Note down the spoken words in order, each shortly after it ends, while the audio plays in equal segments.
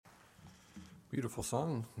Beautiful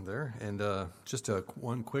song there. And just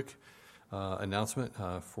one quick announcement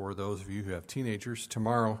for those of you who have teenagers.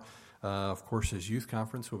 Tomorrow, of course, is Youth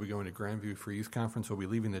Conference. We'll be going to Grandview for Youth Conference. We'll be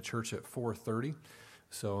leaving the church at 4:30.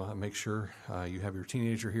 So make sure you have your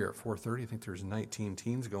teenager here at 4:30. I think there's 19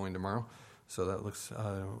 teens going tomorrow. So that looks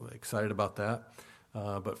excited about that.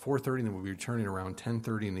 But 4:30, then we'll be returning around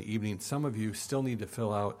 10:30 in the evening. Some of you still need to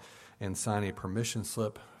fill out and sign a permission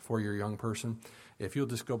slip for your young person. If you'll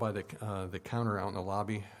just go by the counter out in the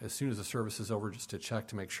lobby as soon as the service is over, just to check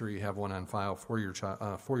to make sure you have one on file for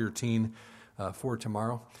your teen for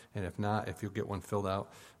tomorrow. And if not, if you'll get one filled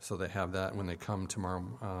out so they have that when they come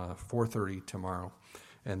tomorrow, 4:30 tomorrow.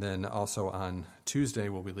 And then also on Tuesday,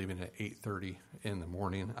 we'll be leaving at 8:30 in the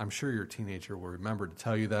morning. I'm sure your teenager will remember to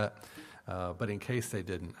tell you that, but in case they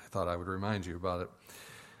didn't, I thought I would remind you about it.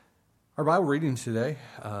 Our Bible reading today,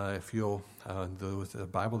 if you'll, the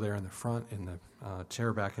Bible there in the front, in the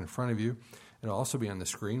chair back in front of you, it'll also be on the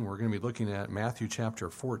screen. We're going to be looking at Matthew chapter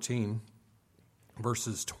 14,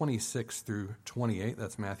 verses 26 through 28.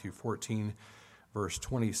 That's Matthew 14, verse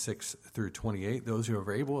 26 through 28. Those who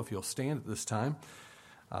are able, if you'll stand at this time,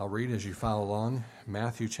 I'll read as you follow along.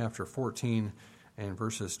 Matthew chapter 14 and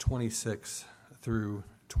verses 26 through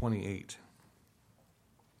 28.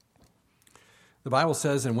 The Bible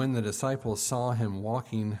says, "And when the disciples saw him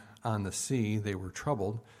walking on the sea, they were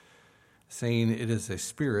troubled, saying, 'It is a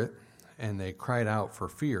spirit,' and they cried out for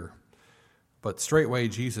fear. But straightway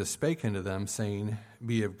Jesus spake unto them, saying,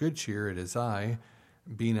 'Be of good cheer, it is I,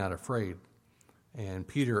 be not afraid.' And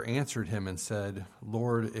Peter answered him and said,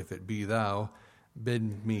 'Lord, if it be thou,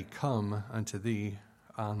 bid me come unto thee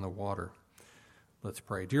on the water.'" Let's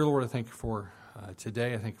pray. Dear Lord, I thank you for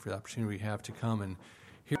today. I thank you for the opportunity we have to come and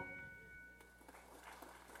hear.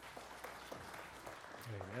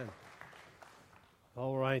 Amen.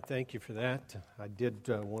 All right, thank you for that. I did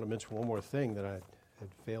want to mention one more thing that I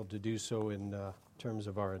had failed to do so in terms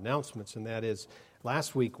of our announcements, and that is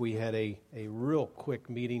last week we had a real quick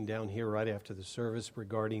meeting down here right after the service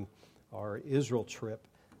regarding our Israel trip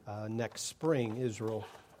next spring, Israel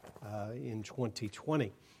in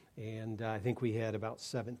 2020. And I think we had about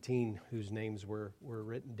 17 whose names were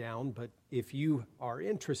written down. But if you are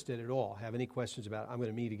interested at all, have any questions about it, I'm going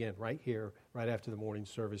to meet again right here, right after the morning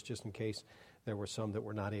service, just in case there were some that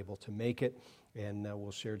were not able to make it. And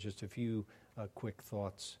we'll share just a few quick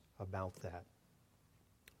thoughts about that.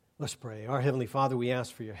 Let's pray. Our Heavenly Father, we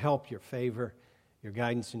ask for your help, your favor, your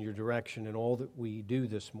guidance, and your direction in all that we do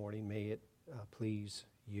this morning. May it please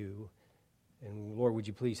you. And Lord, would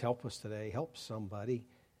you please help us today? Help somebody,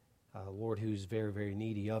 Lord, who's very, very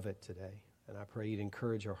needy of it today. And I pray you'd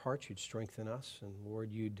encourage our hearts, you'd strengthen us, and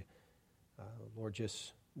Lord, you'd, Lord,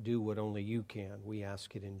 just do what only you can. We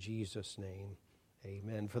ask it in Jesus' name.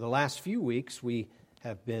 Amen. For the last few weeks, we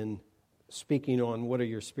have been speaking on what are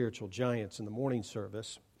your spiritual giants in the morning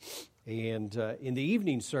service. And in the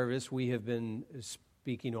evening service, we have been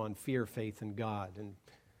speaking on fear, faith, and God. And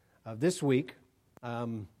this week,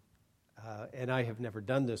 and I have never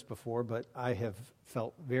done this before, but I have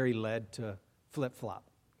felt very led to flip-flop.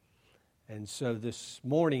 And so this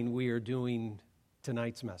morning we are doing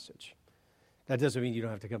tonight's message. That doesn't mean you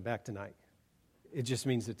don't have to come back tonight. It just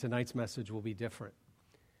means that tonight's message will be different.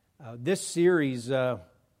 This series,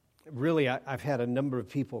 really, I've had a number of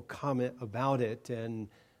people comment about it, and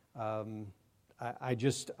I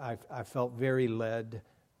felt very led,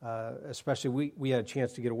 especially we had a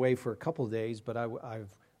chance to get away for a couple of days, but I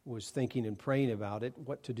was thinking and praying about it,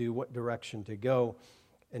 what to do, what direction to go,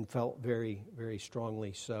 and felt very, very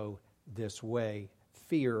strongly so this way: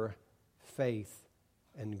 fear, faith,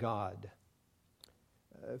 and God.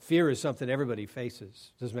 Fear is something everybody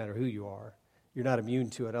faces. Doesn't matter who you are. You're not immune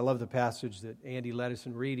to it. I love the passage that Andy led us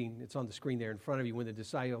in reading. It's on the screen there in front of you. When the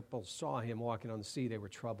disciples saw him walking on the sea, they were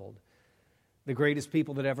troubled. The greatest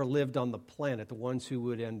people that ever lived on the planet, the ones who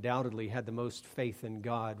would undoubtedly had the most faith in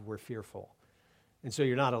God, were fearful. And so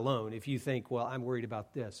you're not alone. If you think, well, I'm worried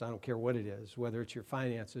about this, I don't care what it is, whether it's your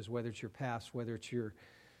finances, whether it's your past, whether it's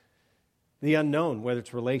the unknown, whether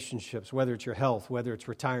it's relationships, whether it's your health, whether it's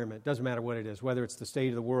retirement, doesn't matter what it is, whether it's the state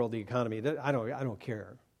of the world, the economy, I don't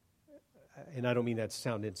care. And I don't mean that to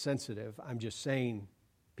sound insensitive. I'm just saying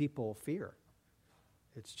people fear.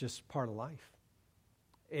 It's just part of life.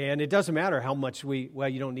 And it doesn't matter how much you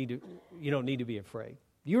don't need to be afraid.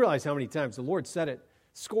 You realize how many times the Lord said it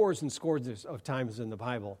scores and scores of times in the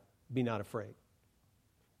Bible, be not afraid.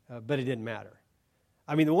 But it didn't matter.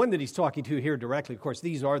 I mean, the one that he's talking to here directly, of course,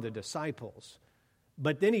 these are the disciples.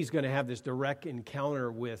 But then he's going to have this direct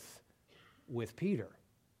encounter with Peter.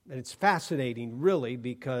 And it's fascinating, really,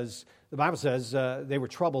 because the Bible says they were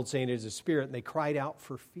troubled, saying it is a spirit, and they cried out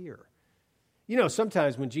for fear. You know,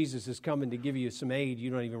 sometimes when Jesus is coming to give you some aid, you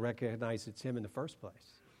don't even recognize it's him in the first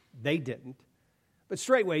place. They didn't. But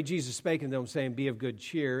straightway Jesus spake unto them, saying, Be of good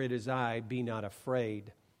cheer, it is I, be not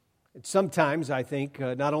afraid. And sometimes I think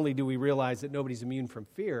not only do we realize that nobody's immune from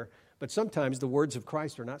fear, but sometimes the words of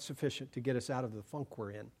Christ are not sufficient to get us out of the funk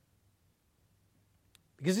we're in.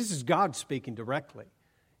 Because this is God speaking directly.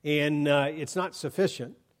 And it's not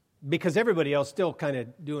sufficient because everybody else still kind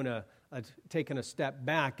of taking a step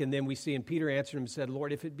back. And then we see, and Peter answered him and said,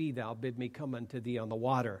 Lord, if it be thou, bid me come unto thee on the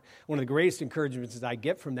water. One of the greatest encouragements that I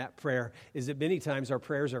get from that prayer is that many times our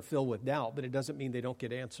prayers are filled with doubt, but it doesn't mean they don't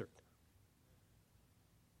get answered.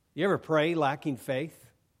 You ever pray lacking faith?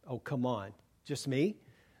 Oh, come on. Just me?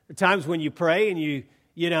 There are times when you pray and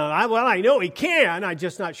I know he can, I'm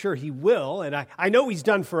just not sure he will. And I know he's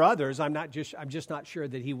done for others. I'm just not sure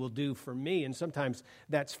that he will do for me. And sometimes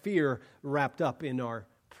that's fear wrapped up in our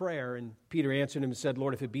prayer. And Peter answered him and said,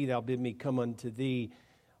 Lord, if it be thou, bid me come unto thee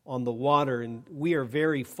on the water. And we are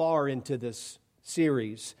very far into this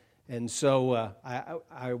series. And so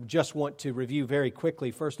I just want to review very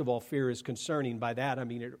quickly. First of all, fear is concerning. By that, I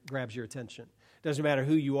mean it grabs your attention. It doesn't matter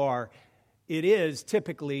who you are. It is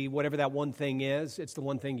typically, whatever that one thing is, it's the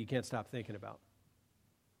one thing you can't stop thinking about.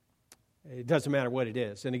 It doesn't matter what it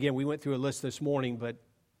is. And again, we went through a list this morning, but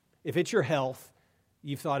if it's your health,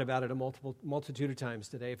 you've thought about it a multitude of times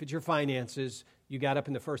today. If it's your finances, you got up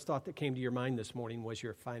and the first thought that came to your mind this morning was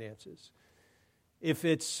your finances. If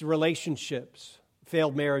it's relationships,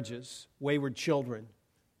 failed marriages, wayward children,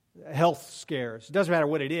 health scares, it doesn't matter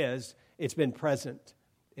what it is, it's been present.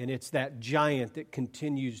 And it's that giant that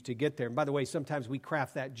continues to get there. And by the way, sometimes we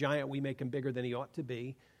craft that giant, we make him bigger than he ought to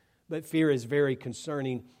be. But fear is very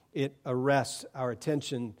concerning. It arrests our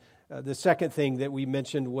attention. The second thing that we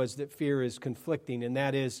mentioned was that fear is conflicting, and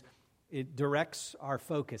that is it directs our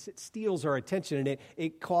focus. It steals our attention, and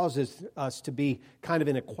it causes us to be kind of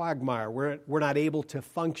in a quagmire. We're not able to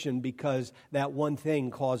function because that one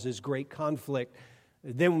thing causes great conflict.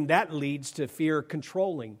 Then that leads to fear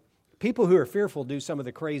controlling. People who are fearful do some of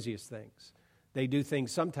the craziest things. They do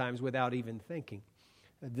things sometimes without even thinking.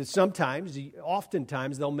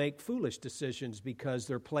 Oftentimes, they'll make foolish decisions because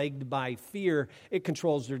they're plagued by fear. It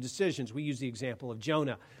controls their decisions. We use the example of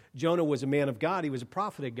Jonah. Jonah was a man of God. He was a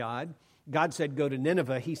prophet of God. God said, go to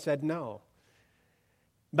Nineveh. He said no.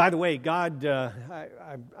 By the way, God,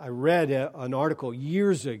 I read an article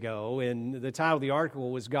years ago, and the title of the article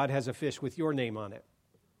was, God Has a Fish with Your Name on It.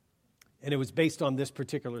 And it was based on this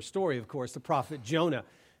particular story, of course, the prophet Jonah.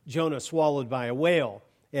 Jonah swallowed by a whale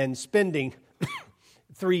and spending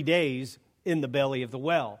 3 days in the belly of the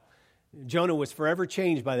whale. Jonah was forever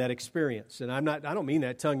changed by that experience. And I don't mean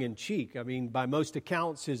that tongue in cheek. I mean, by most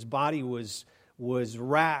accounts, his body was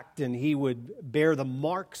racked and he would bear the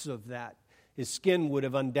marks of that. His skin would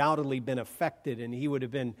have undoubtedly been affected and he would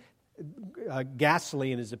have been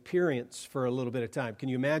ghastly in his appearance for a little bit of time. Can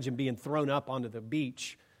you imagine being thrown up onto the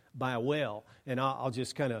beach by a whale? And I'll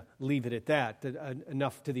just kind of leave it at that,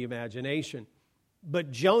 enough to the imagination.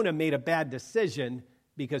 But Jonah made a bad decision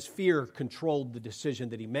because fear controlled the decision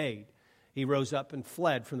that he made. He rose up and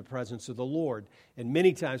fled from the presence of the Lord. And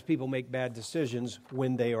many times people make bad decisions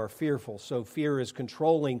when they are fearful. So fear is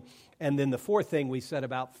controlling. And then the fourth thing we said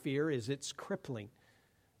about fear is it's crippling.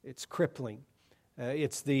 It's crippling.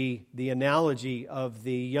 It's the analogy of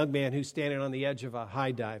the young man who's standing on the edge of a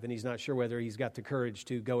high dive, and he's not sure whether he's got the courage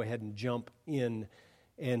to go ahead and jump in,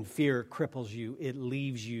 and fear cripples you. It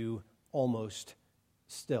leaves you almost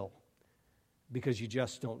still because you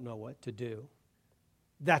just don't know what to do.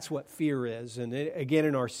 That's what fear is. And again,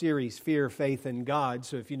 in our series, Fear, Faith, and God,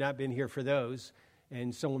 so if you've not been here for those,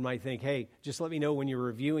 and someone might think, hey, just let me know when you're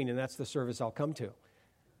reviewing, and that's the service I'll come to.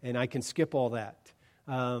 And I can skip all that.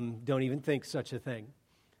 Don't even think such a thing.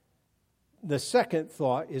 The second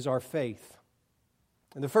thought is our faith.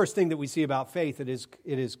 And the first thing that we see about faith, it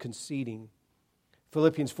is conceding.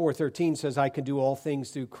 Philippians 4:13 says, I can do all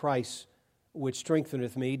things through Christ, which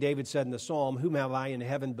strengtheneth me. David said in the psalm, whom have I in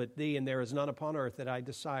heaven but thee? And there is none upon earth that I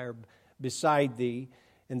desire beside thee.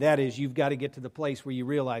 And that is, you've got to get to the place where you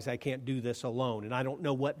realize I can't do this alone. And I don't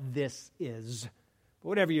know what this is. But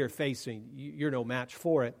whatever you're facing, you're no match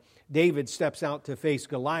for it. David steps out to face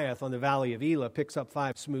Goliath on the valley of Elah, picks up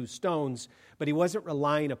 5 smooth stones, but he wasn't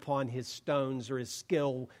relying upon his stones or his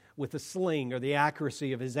skill with a sling or the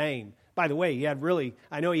accuracy of his aim. By the way,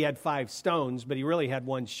 I know he had 5 stones, but he really had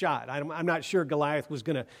one shot. I'm not sure Goliath was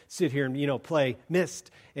going to sit here and, play missed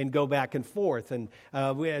and go back and forth. And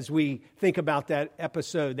as we think about that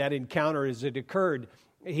episode, that encounter as it occurred,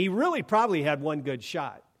 he really probably had one good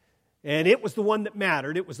shot. And it was the one that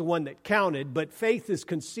mattered. It was the one that counted. But faith is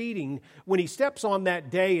conceding when he steps on that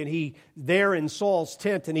day and he there in Saul's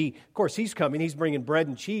tent. And of course, he's coming. He's bringing bread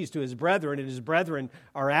and cheese to his brethren. And his brethren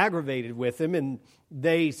are aggravated with him. And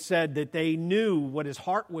they said that they knew what his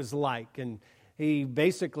heart was like. And he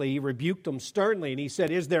rebuked them sternly. And he said,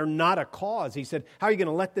 is there not a cause? He said, how are you going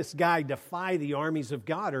to let this guy defy the armies of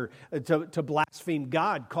God or to blaspheme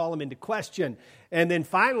God, call him into question? And then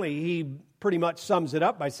finally, he pretty much sums it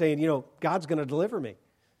up by saying, God's going to deliver me.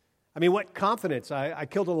 I mean, what confidence. I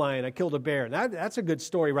killed a lion, I killed a bear. That's a good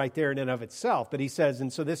story right there in and of itself. But he says,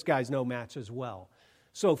 and so this guy's no match as well.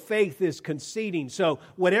 So faith is conceding. So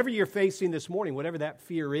whatever you're facing this morning, whatever that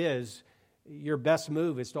fear is, your best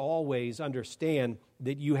move is to always understand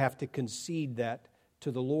that you have to concede that to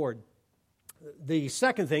the Lord. The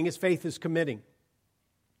second thing is faith is committing.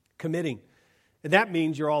 Committing. And that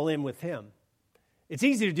means you're all in with Him. It's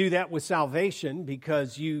easy to do that with salvation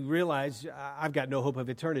because you realize I've got no hope of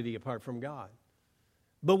eternity apart from God.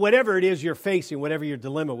 But whatever it is you're facing, whatever your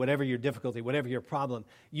dilemma, whatever your difficulty, whatever your problem,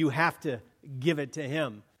 you have to give it to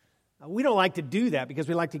Him. We don't like to do that because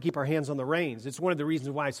we like to keep our hands on the reins. It's one of the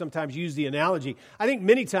reasons why I sometimes use the analogy. I think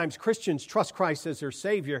many times Christians trust Christ as their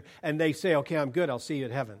Savior and they say, okay, I'm good, I'll see you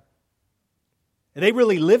at heaven. And they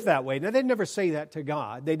really live that way. Now, they never say that to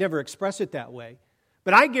God. They never express it that way.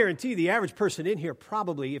 But I guarantee the average person in here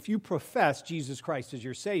probably, if you profess Jesus Christ as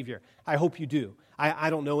your Savior, I hope you do. I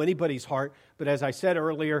don't know anybody's heart, but as I said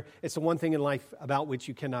earlier, it's the one thing in life about which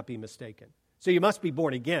you cannot be mistaken. So you must be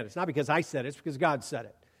born again. It's not because I said it, it's because God said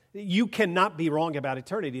it. You cannot be wrong about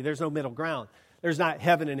eternity. There's no middle ground. There's not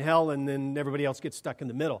heaven and hell and then everybody else gets stuck in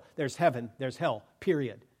the middle. There's heaven, there's hell,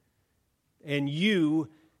 period. And you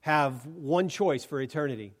have one choice for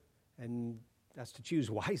eternity, and that's to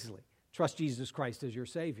choose wisely. Trust Jesus Christ as your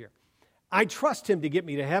Savior. I trust Him to get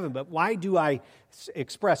me to heaven, but why do I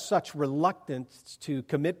express such reluctance to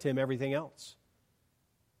commit to Him everything else?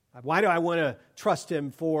 Why do I want to trust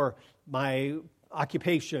Him for my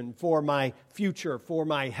occupation, for my future, for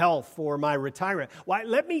my health, for my retirement? Why?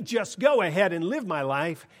 Let me just go ahead and live my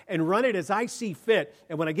life and run it as I see fit,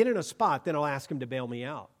 and when I get in a spot, then I'll ask Him to bail me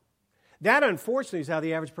out. That, unfortunately, is how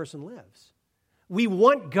the average person lives. We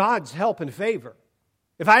want God's help and favor.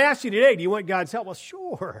 If I ask you today, do you want God's help? Well,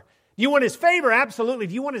 sure. Do you want His favor? Absolutely.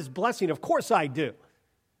 Do you want His blessing? Of course I do.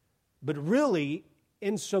 But really,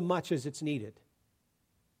 in so much as it's needed.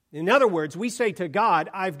 In other words, we say to God,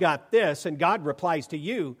 I've got this, and God replies to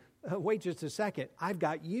you, wait just a second, I've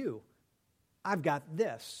got you. I've got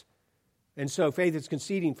this. And so faith is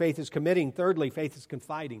conceding, faith is committing. Thirdly, faith is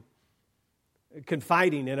confiding.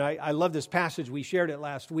 Confiding, and I love this passage. We shared it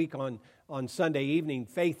last week on Sunday evening.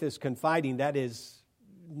 Faith is confiding. That is,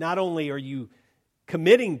 not only are you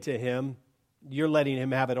committing to Him, you're letting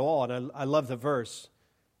Him have it all. And I love the verse,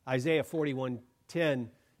 Isaiah 41:10.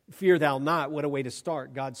 Fear thou not. What a way to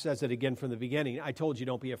start. God says it again from the beginning. I told you,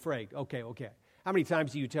 don't be afraid. Okay. How many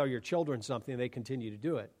times do you tell your children something and they continue to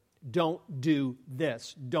do it? Don't do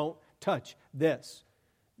this. Don't touch this.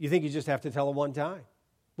 You think you just have to tell them one time?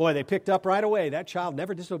 Boy, they picked up right away. That child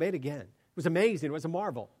never disobeyed again. It was amazing. It was a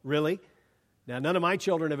marvel. Really? Now, none of my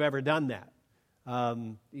children have ever done that.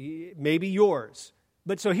 Maybe yours.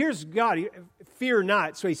 But so here's God. Fear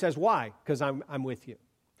not. So He says, why? Because I'm with you.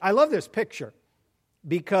 I love this picture.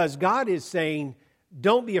 Because God is saying,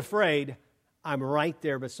 don't be afraid, I'm right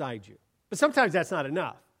there beside you. But sometimes that's not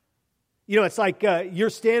enough. It's like you're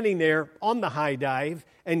standing there on the high dive,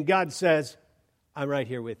 and God says, I'm right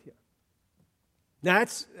here with you. Now,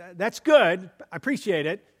 that's good. I appreciate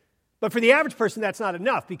it. But for the average person, that's not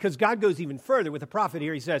enough, because God goes even further with the prophet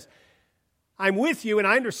here. He says, I'm with you, and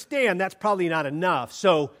I understand that's probably not enough.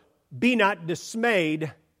 So be not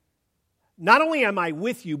dismayed. Not only am I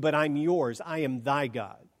with you, but I'm yours. I am thy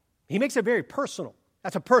God. He makes it very personal.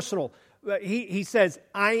 That's a personal. He says,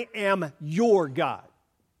 I am your God.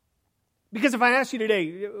 Because if I ask you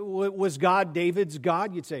today, was God David's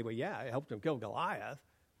God? You'd say, well, yeah, I helped him kill Goliath.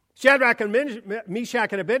 Shadrach and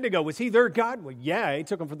Meshach and Abednego, was he their God? Well, yeah, he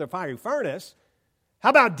took them from the fiery furnace. How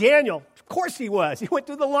about Daniel? Of course he was. He went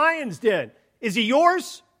to the lion's den. Is he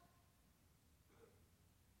yours?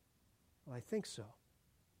 Well, I think so.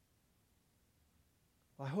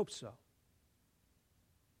 Well, I hope so.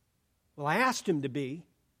 Well, I asked him to be.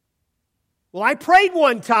 Well, I prayed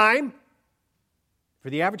one time. For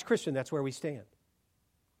the average Christian, that's where we stand.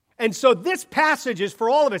 And so this passage is for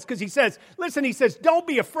all of us, because he says, don't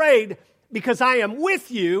be afraid because I am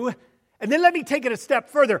with you. And then let me take it a step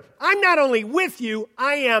further. I'm not only with you,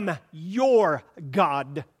 I am your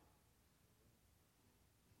God.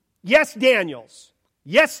 Yes, Daniel's.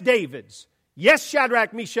 Yes, David's. Yes,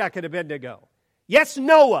 Shadrach, Meshach, and Abednego. Yes,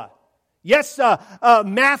 Noah. Yes,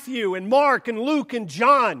 Matthew and Mark and Luke and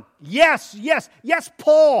John. Yes,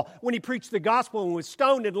 Paul when he preached the gospel and was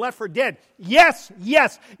stoned and left for dead. Yes,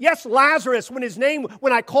 Lazarus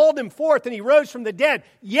when I called him forth and he rose from the dead.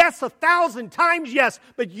 Yes, 1,000 times yes.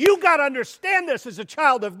 But you got to understand this as a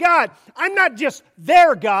child of God. I'm not just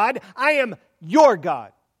their God. I am your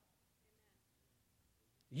God.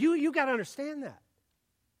 You got to understand that.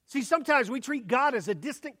 See, sometimes we treat God as a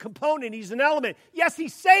distant component. He's an element. Yes, He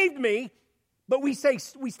saved me, but we stay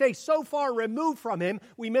so far removed from Him,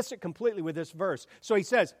 we miss it completely with this verse. So He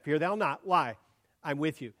says, fear thou not. Why? I'm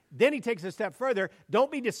with you. Then He takes a step further.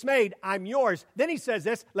 Don't be dismayed. I'm yours. Then He says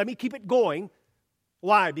this. Let me keep it going.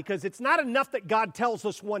 Why? Because it's not enough that God tells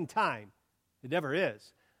us one time. It never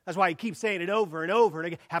is. That's why He keeps saying it over and over and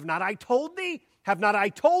again. Have not I told thee? Have not I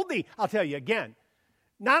told thee? I'll tell you again.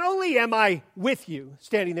 Not only am I with you,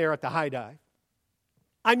 standing there at the high dive,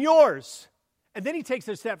 I'm yours. And then He takes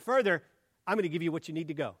it a step further. I'm going to give you what you need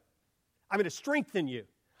to go. I'm going to strengthen you.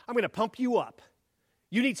 I'm going to pump you up.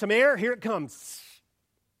 You need some air? Here it comes.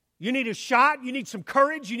 You need a shot? You need some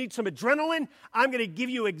courage? You need some adrenaline? I'm going to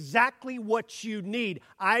give you exactly what you need.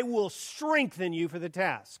 I will strengthen you for the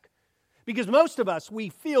task. Because most of us, we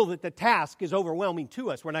feel that the task is overwhelming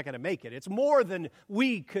to us. We're not going to make it. It's more than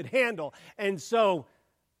we could handle. And so,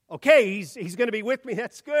 okay, he's going to be with me.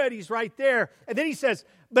 That's good. He's right there. And then He says,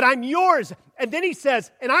 but I'm yours. And then He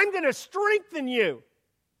says, and I'm going to strengthen you.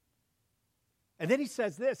 And then He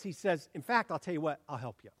says this. He says, in fact, I'll tell you what, I'll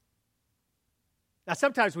help you. Now,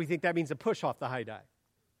 sometimes we think that means a push off the high dive.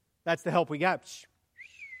 That's the help we got.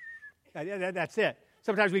 That's it.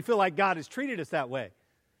 Sometimes we feel like God has treated us that way.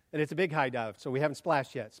 And it's a big high dive, so we haven't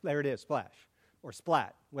splashed yet. There it is, splash. Or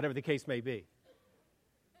splat, whatever the case may be.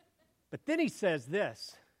 But then He says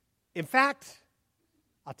this. In fact,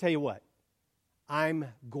 I'll tell you what, I'm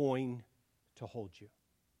going to hold you.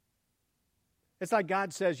 It's like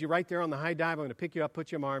God says, you're right there on the high dive, I'm going to pick you up,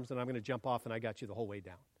 put you in my arms, and I'm going to jump off, and I got you the whole way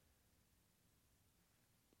down.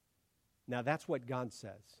 Now, that's what God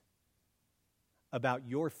says about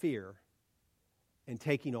your fear and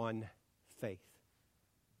taking on faith.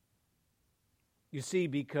 You see,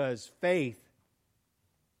 because faith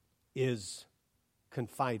is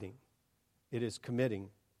confiding, it is committing,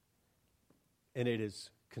 and it is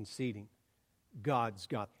conceding. God's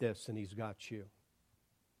got this and He's got you.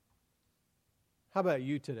 How about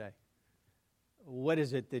you today? What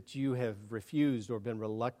is it that you have refused or been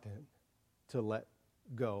reluctant to let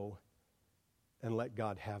go and let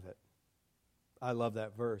God have it? I love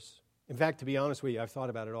that verse. In fact, to be honest with you, I've thought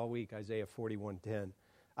about it all week, Isaiah 41:10.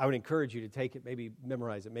 I would encourage you to take it, maybe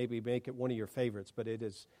memorize it, maybe make it one of your favorites, but it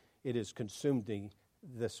is consumed me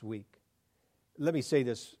this week. Let me say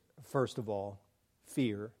this first of all.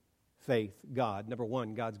 Fear, faith, God. Number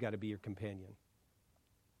one, God's got to be your companion.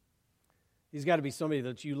 He's got to be somebody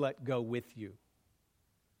that you let go with you.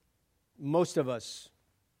 Most of us,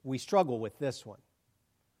 we struggle with this one.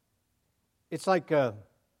 It's like, I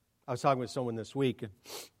was talking with someone this week, and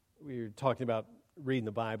we were talking about reading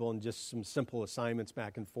the Bible and just some simple assignments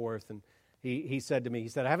back and forth, and he said to me,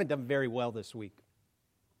 I haven't done very well this week.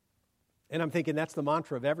 And I'm thinking that's the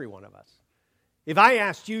mantra of every one of us. If I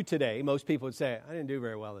asked you today, most people would say, I didn't do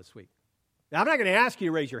very well this week. Now, I'm not going to ask you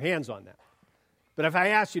to raise your hands on that. But if I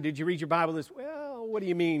asked you, did you read your Bible this week? Well, what do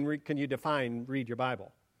you mean, can you define read your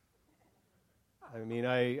Bible? I mean,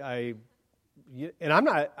 and I'm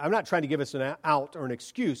not trying to give us an out or an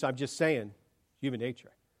excuse. I'm just saying human nature.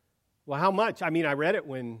 Well, how much? I mean, I read it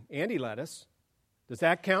when Andy led us. Does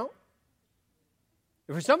that count?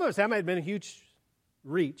 For some of us, that might have been a huge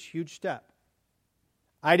reach, huge step.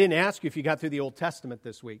 I didn't ask you if you got through the Old Testament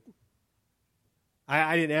this week.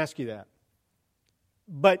 I didn't ask you that.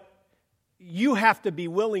 But you have to be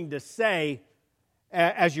willing to say,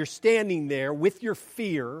 as you're standing there with your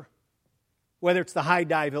fear, whether it's the high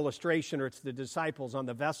dive illustration or it's the disciples on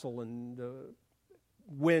the vessel and the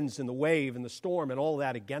winds and the wave and the storm and all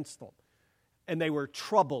that against them. And they were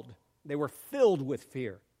troubled. They were filled with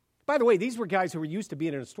fear. By the way, these were guys who were used to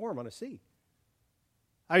being in a storm on a sea.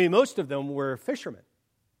 I mean, most of them were fishermen.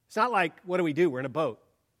 It's not like, what do? We're in a boat.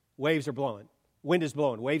 Waves are blowing. Wind is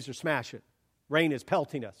blowing. Waves are smashing. Rain is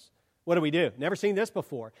pelting us. What do? Never seen this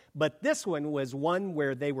before. But this one was one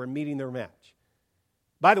where they were meeting their match.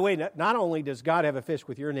 By the way, not only does God have a fish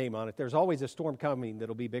with your name on it, there's always a storm coming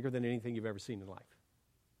that'll be bigger than anything you've ever seen in life.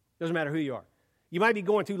 Doesn't matter who you are. You might be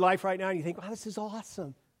going through life right now and you think, wow, this is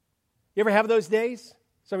awesome. You ever have those days?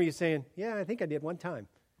 Some of you saying, yeah, I think I did one time.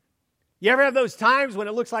 You ever have those times when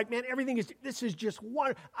it looks like, man, this is just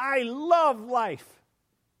wonderful. I love life.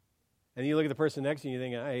 And you look at the person next to you and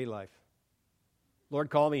you think, I hate life.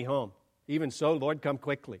 Lord, call me home. Even so, Lord, come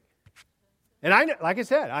quickly. And like I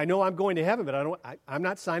said, I know I'm going to heaven, but I'm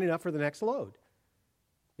not signing up for the next load.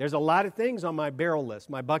 There's a lot of things on my barrel list,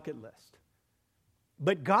 my bucket list.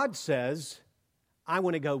 But God says, I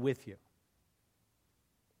want to go with you.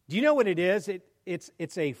 Do you know what it is?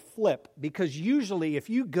 It's a flip, because usually if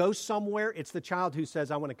you go somewhere, it's the child who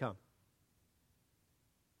says, I want to come.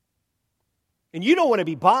 And you don't want to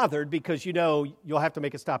be bothered because you know you'll have to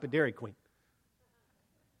make a stop at Dairy Queen.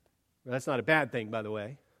 Well, that's not a bad thing, by the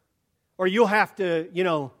way. Or you'll have to,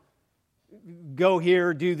 go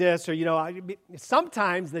here, do this, or,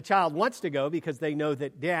 sometimes the child wants to go because they know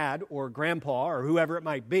that dad or grandpa or whoever it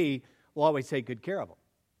might be will always take good care of them.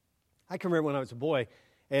 I can remember when I was a boy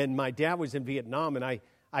and my dad was in Vietnam, and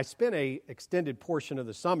I spent an extended portion of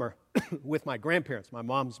the summer with my grandparents, my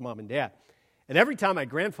mom's mom and dad. And every time my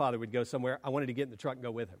grandfather would go somewhere, I wanted to get in the truck and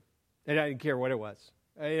go with him. And I didn't care what it was.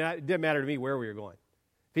 It didn't matter to me where we were going.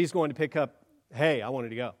 If he's going to pick up hay, I wanted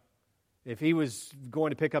to go. If he was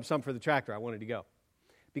going to pick up something for the tractor, I wanted to go.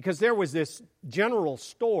 Because there was this general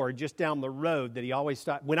store just down the road that he always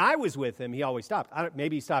stopped. When I was with him, he always stopped.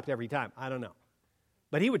 Maybe he stopped every time. I don't know.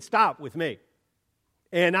 But he would stop with me.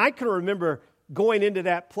 And I can remember going into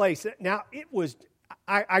that place. Now, it was...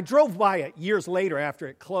 I drove by it years later after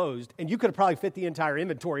it closed, and you could have probably fit the entire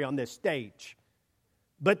inventory on this stage.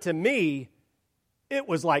 But to me, it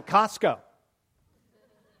was like Costco.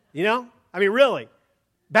 Really.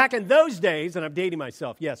 Back in those days, and I'm dating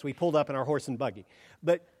myself, yes, we pulled up in our horse and buggy.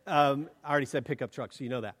 But I already said pickup truck, so you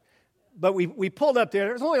know that. But we pulled up there.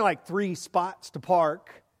 There's only like 3 spots to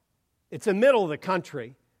park. It's in the middle of the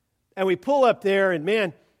country. And we pull up there,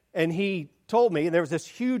 and he told me, and there was this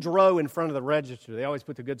huge row in front of the register. They always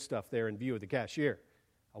put the good stuff there in view of the cashier.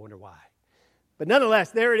 I wonder why. But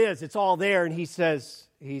nonetheless, there it is. It's all there. And he says,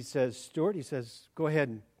 Stuart, go ahead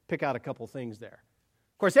and pick out a couple things there.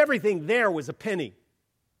 Of course, everything there was a penny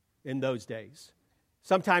in those days,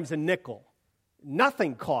 sometimes a nickel.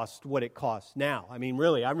 Nothing cost what it costs now.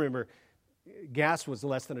 Really, I remember gas was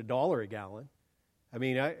less than $1 a gallon.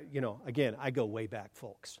 Again, I go way back,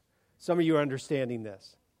 folks. Some of you are understanding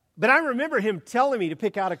this. But I remember him telling me to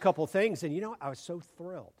pick out a couple things, and I was so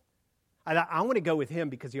thrilled. I want to go with him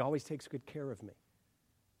because he always takes good care of me.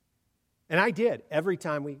 And I did every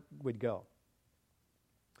time we would go.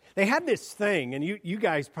 They had this thing, and you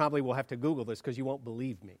guys probably will have to Google this because you won't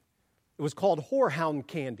believe me. It was called Whorehound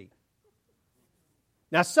candy.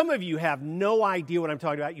 Now, some of you have no idea what I'm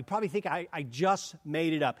talking about. You probably think I just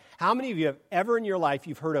made it up. How many of you have ever in your life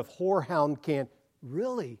you've heard of Whorehound candy?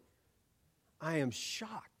 Really? I am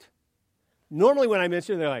shocked. Normally when I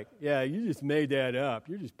mention it, they're like, yeah, you just made that up.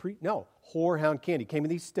 You're just No, Whorehound candy. Came in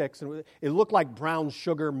these sticks, and it looked like brown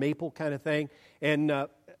sugar, maple kind of thing. And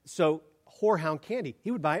so Whorehound candy,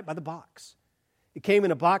 he would buy it by the box. It came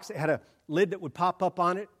in a box. It had a lid that would pop up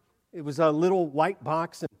on it. It was a little white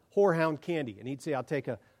box, and Whorehound candy. And he'd say, I'll take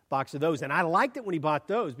a box of those. And I liked it when he bought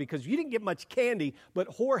those because you didn't get much candy, but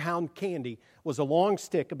Whorehound candy was a long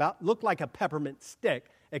stick, looked like a peppermint stick,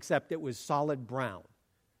 except it was solid brown.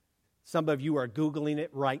 Some of you are Googling it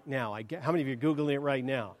right now. How many of you are Googling it right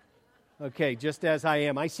now? Okay, just as I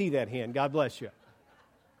am. I see that hand. God bless you.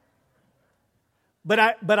 But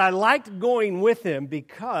I liked going with him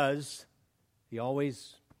because he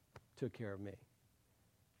always took care of me.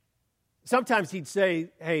 Sometimes he'd say,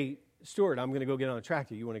 hey, Stuart, I'm going to go get on a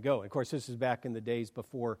tractor. You want to go? And of course, this is back in the days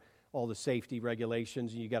before all the safety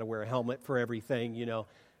regulations, and you got to wear a helmet for everything, you're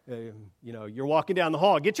walking down the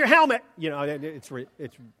hall, get your helmet. It's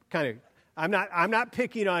kind of, I'm not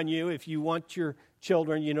picking on you if you want your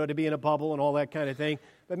children, to be in a bubble and all that kind of thing.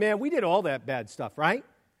 But man, we did all that bad stuff, right?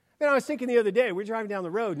 I was thinking the other day, we're driving down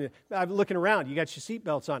the road and I'm looking around. You got your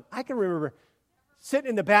seatbelts on. I can remember sitting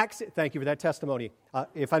in the back seat. Thank you for that testimony.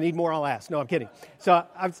 If I need more, I'll ask. No, I'm kidding. So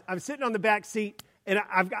I'm sitting on the back seat, and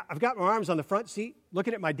I've got my arms on the front seat,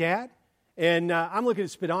 looking at my dad, and I'm looking at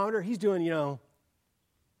the speedometer. He's doing,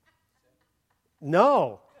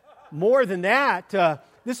 no, more than that.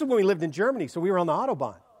 This is when we lived in Germany, so we were on the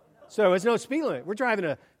Autobahn. So there was no speed limit. We're driving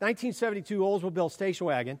a 1972 Oldsmobile station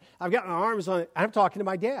wagon. I've got my arms on it. I'm talking to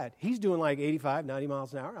my dad. He's doing like 85, 90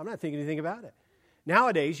 miles an hour. I'm not thinking anything about it.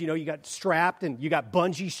 Nowadays, you got strapped and you got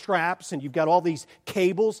bungee straps and you've got all these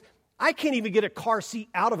cables. I can't even get a car seat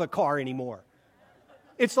out of a car anymore.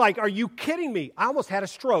 It's like, are you kidding me? I almost had a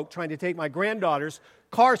stroke trying to take my granddaughter's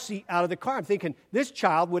car seat out of the car. I'm thinking, this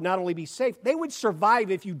child would not only be safe, they would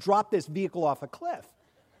survive if you dropped this vehicle off a cliff.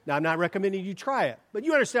 Now, I'm not recommending you try it, but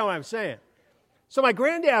you understand what I'm saying. So my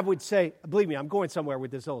granddad would say, believe me, I'm going somewhere with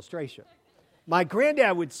this illustration. My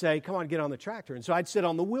granddad would say, come on, get on the tractor. And so I'd sit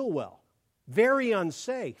on the wheel well. Very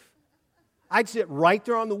unsafe. I'd sit right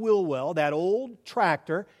there on the wheel well, that old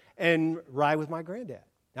tractor, and ride with my granddad.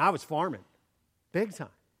 Now, I was farming, big time.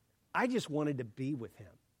 I just wanted to be with him.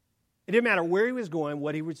 It didn't matter where he was going,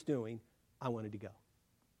 what he was doing, I wanted to go.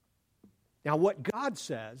 Now, what God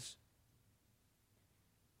says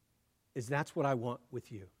is that's what I want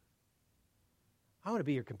with you. I want to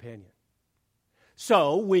be your companion.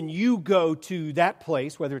 So when you go to that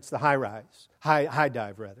place, whether it's the high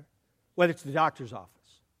dive, whether it's the doctor's office,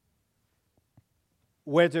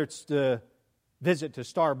 whether it's the visit to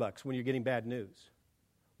Starbucks when you're getting bad news,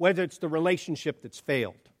 whether it's the relationship that's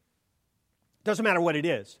failed, doesn't matter what it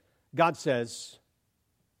is, God says,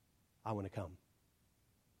 I want to come.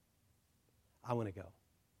 I want to go.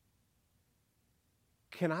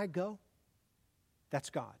 Can I go?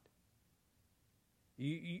 That's God.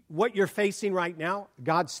 What you're facing right now,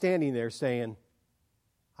 God's standing there saying,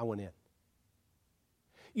 I want in.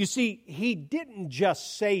 You see, He didn't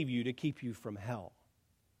just save you to keep you from hell.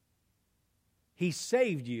 He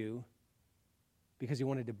saved you because He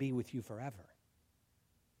wanted to be with you forever.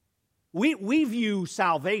 We view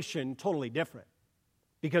salvation totally different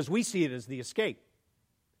because we see it as the escape.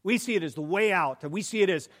 We see it as the way out. We see it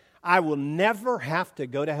as, I will never have to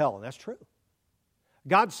go to hell. And that's true.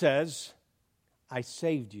 God says, I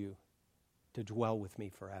saved you to dwell with me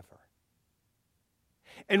forever.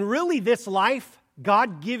 And really, this life,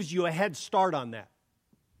 God gives you a head start on that.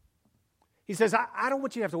 He says, I don't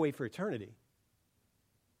want you to have to wait for eternity.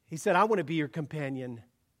 He said, I want to be your companion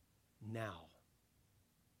now.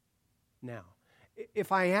 Now,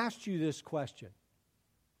 if I asked you this question,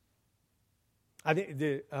 I think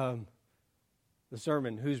the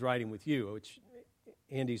sermon, Who's Riding With You, which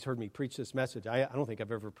Andy's heard me preach this message. I don't think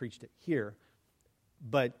I've ever preached it here.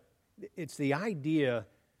 But it's the idea,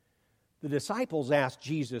 the disciples asked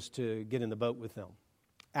Jesus to get in the boat with them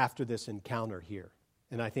after this encounter here.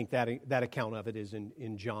 And I think that account of it is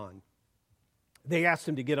in John. They asked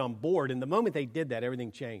him to get on board, and the moment they did that,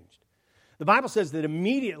 everything changed. The Bible says that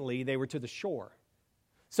immediately they were to the shore.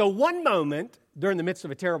 So one moment, during the midst of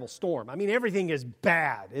a terrible storm, I mean, everything is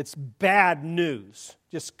bad. It's bad news,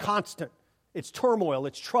 just constant. It's turmoil,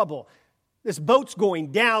 it's trouble. This boat's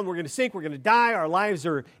going down, we're going to sink, we're going to die, our lives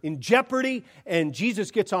are in jeopardy, and Jesus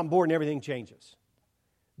gets on board and everything changes.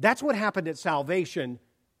 That's what happened at salvation,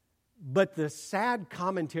 but the sad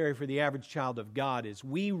commentary for the average child of God is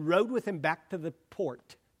we rode with Him back to the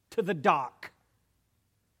port, to the dock.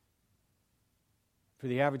 For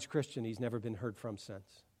the average Christian, he's never been heard from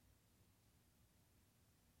since.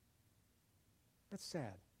 That's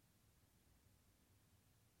sad.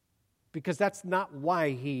 Because that's not why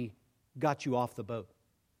He got you off the boat.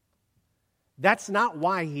 That's not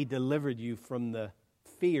why He delivered you from the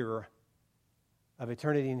fear of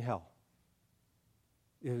eternity in hell.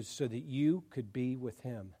 It was so that you could be with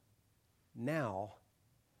Him now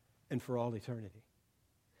and for all eternity.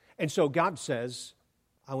 And so God says,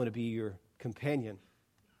 I want to be your companion.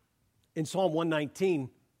 In Psalm 119,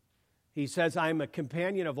 He says, I am a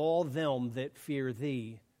companion of all them that fear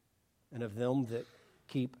Thee and of them that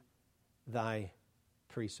keep Thy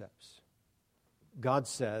precepts. God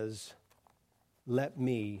says, let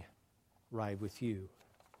me ride with you.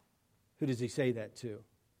 Who does He say that to?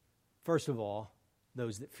 First of all,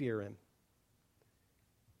 those that fear Him.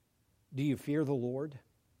 Do you fear the Lord?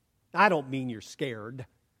 I don't mean you're scared.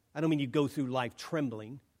 I don't mean you go through life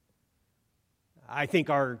trembling. I think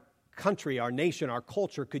our country, our nation, our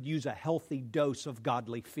culture could use a healthy dose of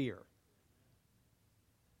godly fear.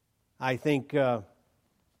 I think the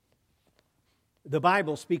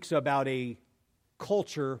Bible speaks about a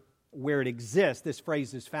culture where it exists. This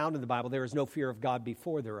phrase is found in the Bible. There is no fear of God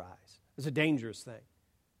before their eyes. It's a dangerous thing.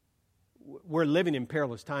 We're living in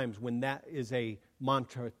perilous times when that is a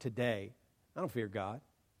mantra today. I don't fear God.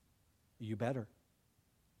 You better.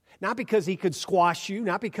 Not because He could squash you,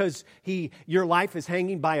 not because your life is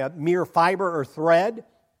hanging by a mere fiber or thread,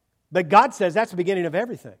 but God says that's the beginning of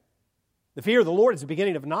everything. The fear of the Lord is the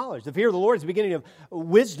beginning of knowledge. The fear of the Lord is the beginning of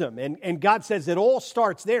wisdom. And God says it all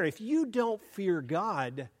starts there. If you don't fear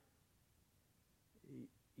God,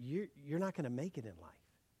 you're not going to make it in life.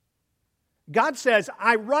 God says,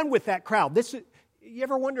 I run with that crowd. You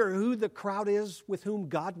ever wonder who the crowd is with whom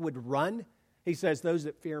God would run? He says, those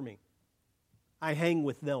that fear me. I hang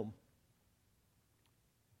with them.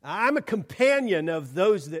 I'm a companion of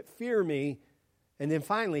those that fear me. And then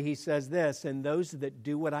finally he says this, and those that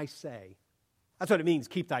do what I say. That's what it means,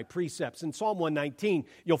 keep thy precepts. In Psalm 119,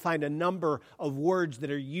 you'll find a number of words that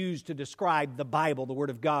are used to describe the Bible, the Word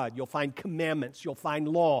of God. You'll find commandments, you'll find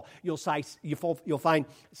law, you'll find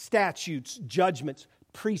statutes, judgments,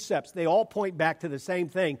 precepts. They all point back to the same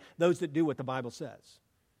thing, those that do what the Bible says.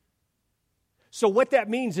 So what that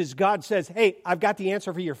means is God says, hey, I've got the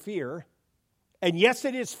answer for your fear. And yes,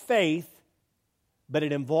 it is faith, but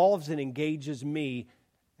it involves and engages me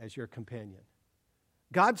as your companion.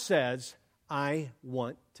 God says, I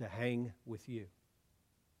want to hang with you.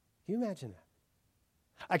 Can you imagine that?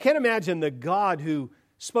 I can't imagine the God who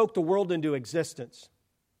spoke the world into existence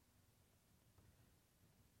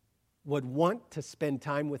would want to spend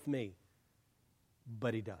time with me,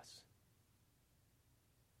 but He does.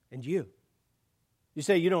 And you. You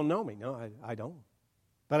say, you don't know me. No, I don't.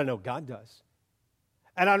 But I know God does.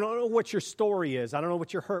 And I don't know what your story is. I don't know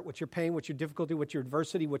what your hurt, what your pain, what your difficulty, what your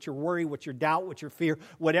adversity, what your worry, what your doubt, what your fear,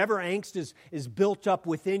 whatever angst is built up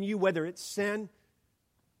within you, whether it's sin,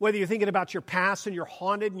 whether you're thinking about your past and you're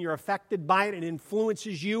haunted and you're affected by it and it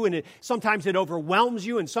influences you and sometimes it overwhelms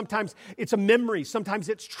you and sometimes it's a memory, sometimes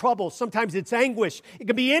it's trouble, sometimes it's anguish. It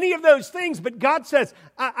can be any of those things, but God says,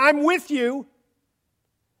 I'm with you.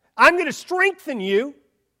 I'm going to strengthen you.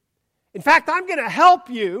 In fact, I'm going to help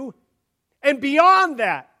you. And beyond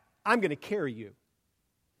that, I'm going to carry you.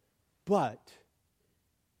 But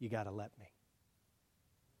you got to let me.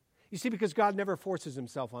 You see, because God never forces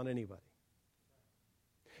Himself on anybody.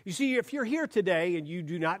 You see, if you're here today and you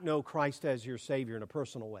do not know Christ as your Savior in a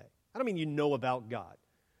personal way, I don't mean you know about God.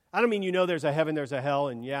 I don't mean you know there's a heaven, there's a hell,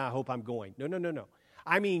 and yeah, I hope I'm going. No.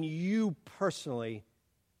 I mean you personally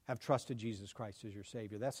have trusted Jesus Christ as your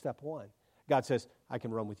Savior. That's step one. God says, I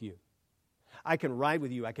can run with you. I can ride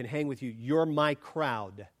with you. I can hang with you. You're my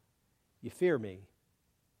crowd. You fear me,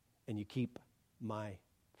 and you keep my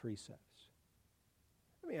precepts.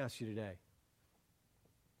 Let me ask you today,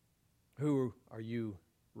 who are you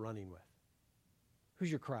running with? Who's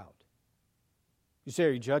your crowd? You say,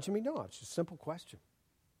 are you judging me? No, it's just a simple question.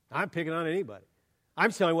 I'm picking on anybody.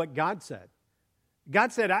 I'm telling you what God said.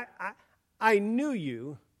 God said, I knew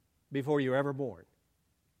you before you were ever born.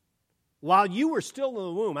 While you were still in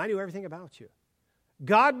the womb, I knew everything about you.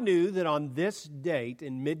 God knew that on this date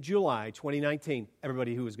in mid-July 2019,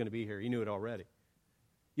 everybody who was going to be here, He knew it already.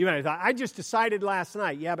 You might have thought, I just decided last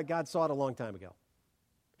night. Yeah, but God saw it a long time ago.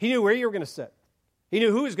 He knew where you were going to sit. He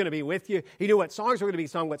knew who was going to be with you. He knew what songs were going to be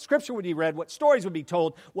sung, what scripture would be read, what stories would be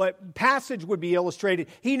told, what passage would be illustrated.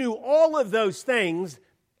 He knew all of those things,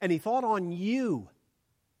 and He thought on you.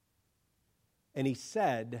 And He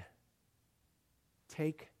said,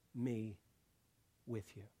 take me with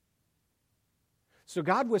you. So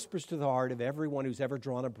God whispers to the heart of everyone who's ever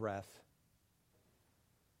drawn a breath,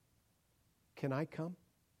 can I come?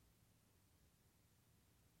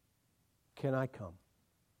 Can I come?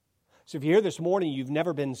 So if you're here this morning, you've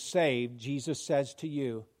never been saved, Jesus says to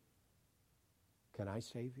you, can I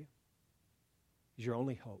save you? It's your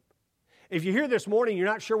only hope. If you're here this morning, you're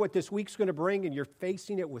not sure what this week's going to bring, and you're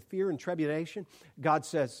facing it with fear and trepidation, God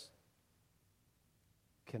says,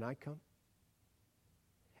 can I come?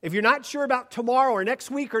 If you're not sure about tomorrow or next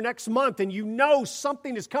week or next month, and you know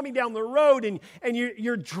something is coming down the road, and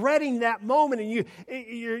you're dreading that moment, and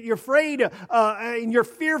you're afraid, and you're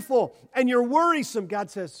fearful, and you're worrisome, God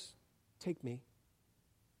says, take me.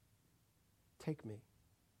 Take me.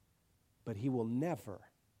 But He will never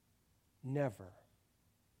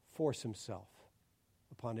force Himself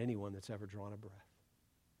upon anyone that's ever drawn a breath.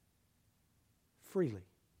 Freely,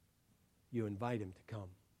 you invite Him to come.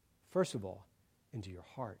 First of all, into your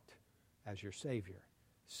heart as your Savior.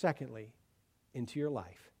 Secondly, into your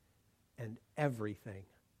life and everything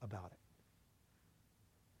about it.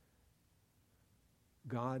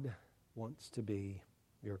 God wants to be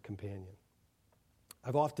your companion.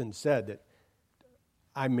 I've often said that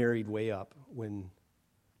I married way up when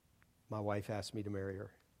my wife asked me to marry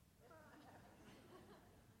her.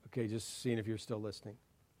 Okay, just seeing if you're still listening.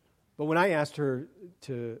 But when I asked her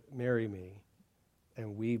to marry me,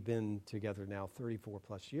 and we've been together now 34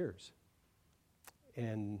 plus years.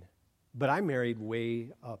 But I married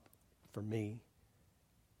way up for me.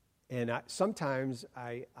 And sometimes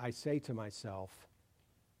I say to myself,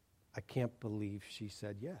 I can't believe she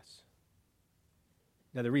said yes.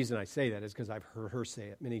 Now, the reason I say that is because I've heard her say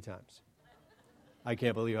it many times. I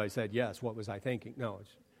can't believe I said yes. What was I thinking? No.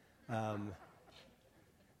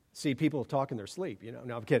 See, people talk in their sleep, you know.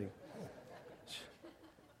 No, I'm kidding.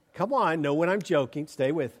 Come on, know when I'm joking.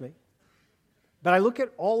 Stay with me. But I look at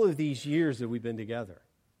all of these years that we've been together.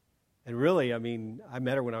 And really, I mean, I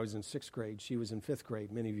met her when I was in 6th grade. She was in 5th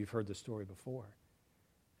grade. Many of you have heard this story before.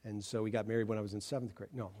 And so we got married when I was in 7th grade.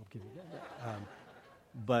 No, I'm kidding.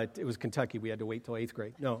 But it was Kentucky. We had to wait till 8th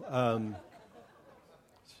grade. No.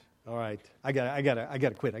 All right. I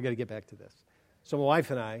gotta quit. I got to get back to this. So my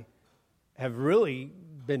wife and I have really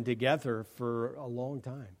been together for a long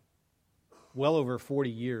time. Well over 40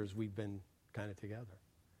 years we've been kind of together.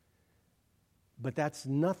 But that's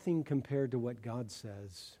nothing compared to what God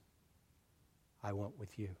says, I want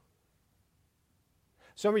with you.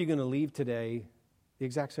 Some of you are going to leave today the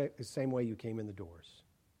exact same way you came in the doors.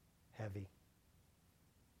 Heavy.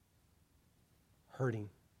 Hurting.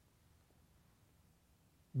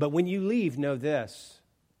 But when you leave, know this.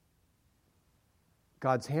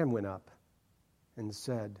 God's hand went up and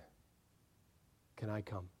said, can I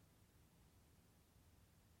come?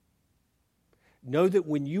 Know that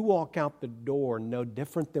when you walk out the door, no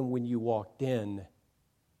different than when you walked in,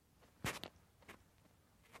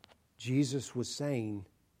 Jesus was saying,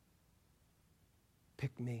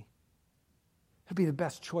 pick me. It'll be the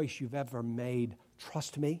best choice you've ever made.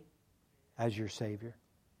 Trust me as your Savior.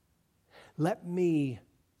 Let me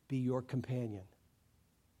be your companion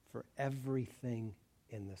for everything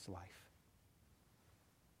in this life.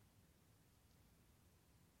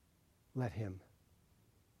 Let Him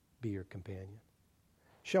be your companion.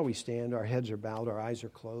 Shall we stand? Our heads are bowed, our eyes are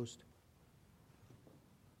closed.